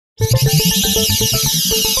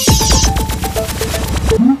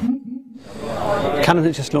Canon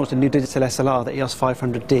has just launched a new digital SLR, the EOS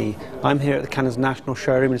 500D. I'm here at the Canon's national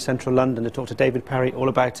showroom in central London to talk to David Parry all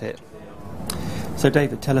about it. So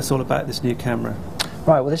David, tell us all about this new camera.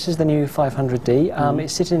 Right, well this is the new 500D.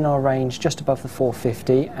 It's sitting in our range just above the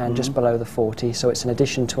 450 and just below the 40, so it's an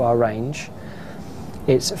addition to our range.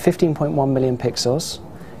 It's 15.1 million pixels.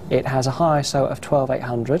 It has a high ISO of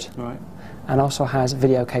 12800 and also has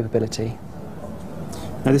video capability.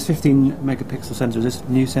 Now this 15 megapixel sensor, is this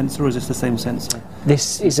a new sensor or is this the same sensor?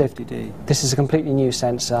 This is a 50D. This is a completely new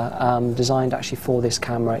sensor designed actually for this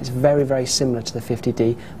camera. It's very, very similar to the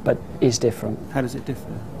 50D but is different. How does it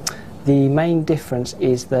differ? The main difference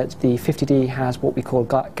is that the 50D has what we call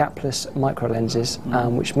gapless micro lenses,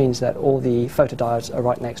 which means that all the photodiodes are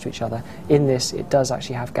right next to each other. In this, it does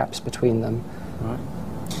actually have gaps between them. Right.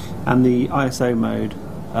 And the ISO mode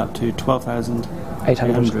up to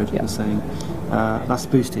 12,800, you're saying. That's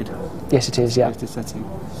boosted? Yes, it is, yeah. Boosted setting.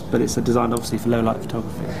 But it's designed obviously for low light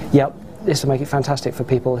photography. Yep. This will make it fantastic for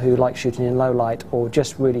people who like shooting in low light or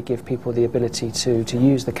just really give people the ability to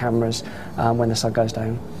use the cameras when the sun goes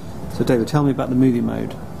down. So David, tell me about the movie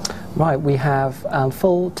mode. Right, we have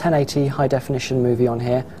full 1080 high definition movie on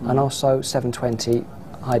here and also 720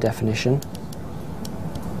 high definition.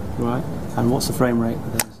 Right, and what's the frame rate for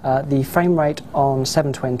those? The frame rate on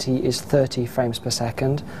 720 is 30 frames per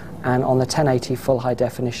second and on the 1080 full high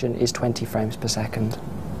definition is 20 frames per second.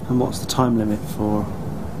 And what's the time limit for?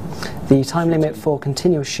 The time limit for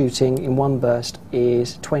continuous shooting in one burst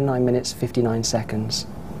is 29 minutes 59 seconds.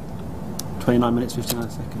 29 minutes 59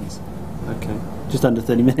 seconds. Okay, just under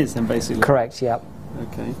 30 minutes then basically. Correct, yep.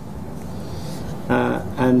 Okay.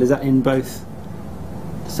 And is that in both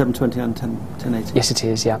 720 and 1080? Yes it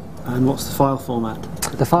is, yeah. And what's the file format?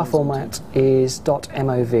 The file format is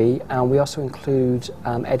 .mov and we also include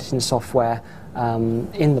editing software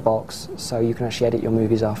in the box so you can actually edit your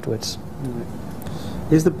movies afterwards. Right.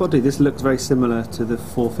 Is the body, this looks very similar to the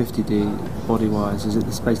 450D body-wise, is it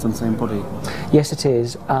based on the same body? Yes it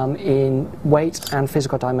is. In weight and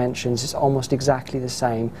physical dimensions it's almost exactly the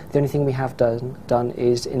same. The only thing we have done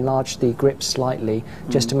is enlarge the grip slightly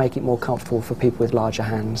just to make it more comfortable for people with larger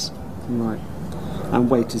hands. Right. And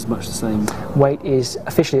weight is much the same? Weight is,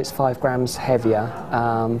 officially it's 5 grams heavier,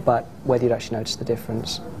 but whether you'd actually notice the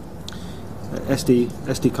difference.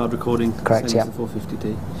 SD card recording, correct, same yeah. as the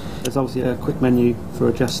 450D. There's obviously a quick menu for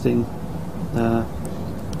adjusting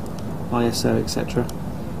ISO, etc.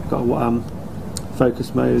 Got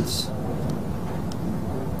focus modes,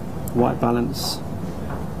 white balance,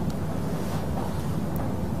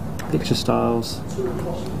 picture styles,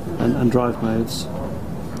 and drive modes.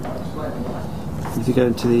 If you go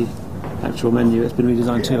into the actual menu, it's been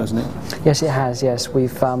redesigned too, hasn't it? Yes, it has, yes.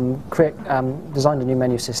 We've designed a new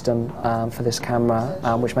menu system for this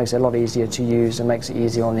camera, which makes it a lot easier to use and makes it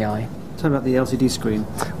easier on the eye. Tell me about the LCD screen.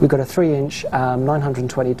 We've got a 3-inch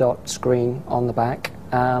 920 dot screen on the back.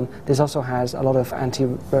 This also has a lot of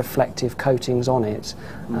anti-reflective coatings on it,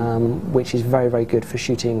 which is very, very good for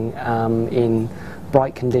shooting in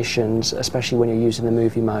bright conditions, especially when you're using the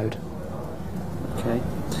movie mode. Okay.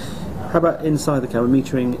 How about inside the camera,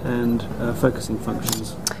 metering and focusing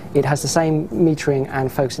functions? It has the same metering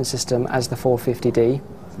and focusing system as the 450D.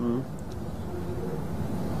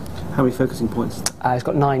 How many focusing points? It's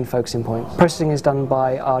got 9 focusing points. Processing is done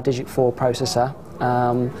by our Digic 4 processor.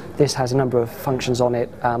 This has a number of functions on it,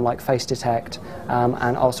 like face detect,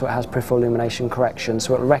 and also it has peripheral illumination correction,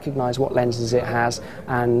 so it will recognise what lenses it has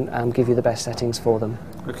and give you the best settings for them.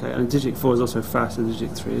 Okay, and Digic 4 is also faster than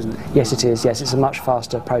Digic 3, isn't it? Yes, it is. Yes, it's a much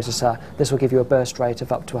faster processor. This will give you a burst rate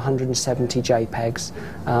of up to 170 JPEGs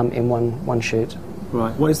in one shoot.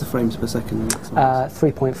 Right. What is the frames per second?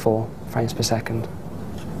 3.4 frames per second.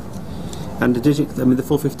 And the Digic, I mean, the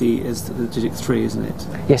 450 is the Digic 3, isn't it?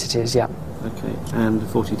 Yes, it is. Yeah. Okay, and the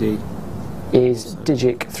 40D is also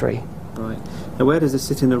Digic 3. Right. Now, where does this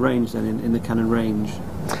sit in the range then, in the Canon range?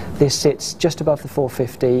 This sits just above the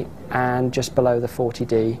 450 and just below the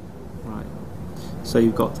 40D. Right. So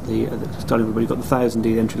you've got just tell everybody, you've got the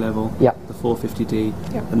 1000D entry level, yep. the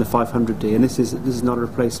 450D, yep. and the 500D. And this is not a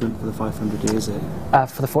replacement for the 500D, is it?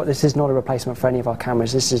 This is not a replacement for any of our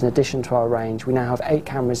cameras. This is an addition to our range. We now have 8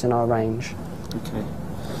 cameras in our range. Okay.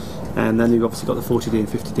 And then you've obviously got the 40D and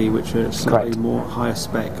 50D, which are slightly more higher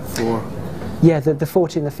spec for... Yeah, the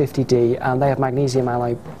 40 and the 50D, they have magnesium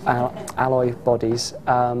alloy bodies.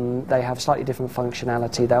 They have slightly different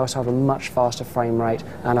functionality. They also have a much faster frame rate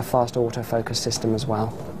and a faster autofocus system as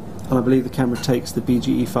well. And I believe the camera takes the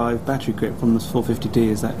BGE5 battery grip from the 450D,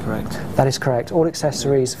 is that correct? That is correct. All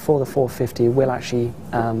accessories for the 450 will actually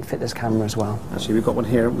fit this camera as well. Actually, we've got one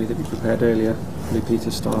here, haven't we, that we prepared earlier, Peter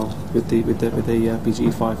style, with the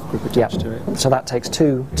BGE5 grip attached to it. So that takes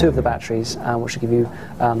two of the batteries, which will give you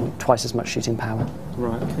twice as much shooting power.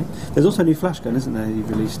 Right, okay. There's also a new flash gun, isn't there, you've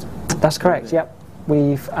released? That's correct, yep.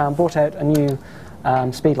 We've brought out a new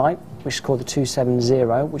speed light, which is called the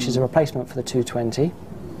 270, which is a replacement for the 220.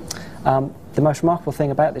 The most remarkable thing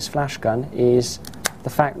about this flash gun is the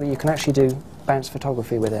fact that you can actually do bounce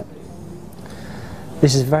photography with it.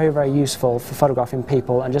 This is very, very useful for photographing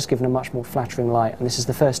people and just giving a much more flattering light. And this is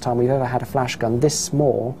the first time we've ever had a flash gun this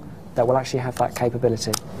small that will actually have that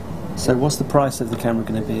capability. So what's the price of the camera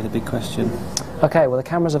going to be, the big question? Okay, well the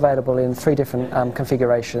camera's available in 3 different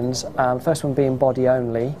configurations. First one being body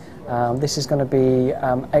only. This is going to be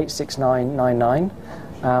 86999.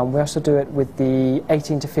 We also do it with the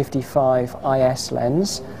 18 to 55 IS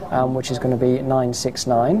lens, which is going to be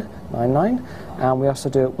 96999. We also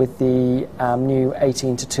do it with the new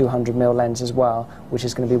 18 to 200mm lens as well, which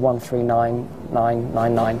is going to be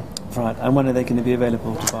 139999. Right, and when are they going to be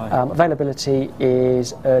available to buy? Availability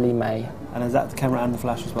is early May. And is that the camera and the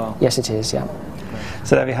flash as well? Yes, it is, yeah.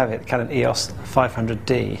 So there we have it, Canon EOS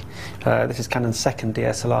 500D. This is Canon's second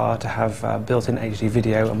DSLR to have built-in HD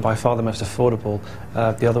video, and by far the most affordable,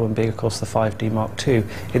 the other one being of course the 5D Mark II.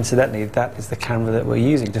 Incidentally, that is the camera that we're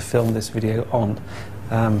using to film this video on.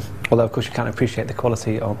 Although of course you can't appreciate the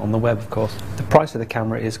quality on the web, of course. The price of the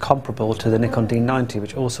camera is comparable to the Nikon D90,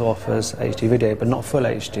 which also offers HD video but not full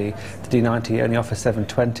HD. The D90 only offers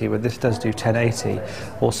 720, but this does do 1080.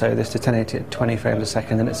 Also this does 1080 at 20 frames a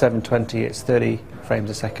second, and at 720 it's 30 frames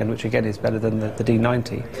a second, which again is better than the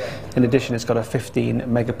D90. In addition, it's got a 15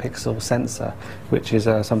 megapixel sensor, which is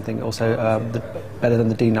something also better than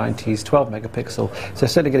the D90's 12 megapixel. So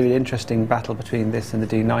it's certainly going to be an interesting battle between this and the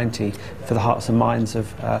D90 for the hearts and minds of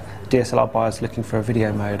DSLR buyers looking for a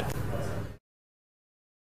video mode.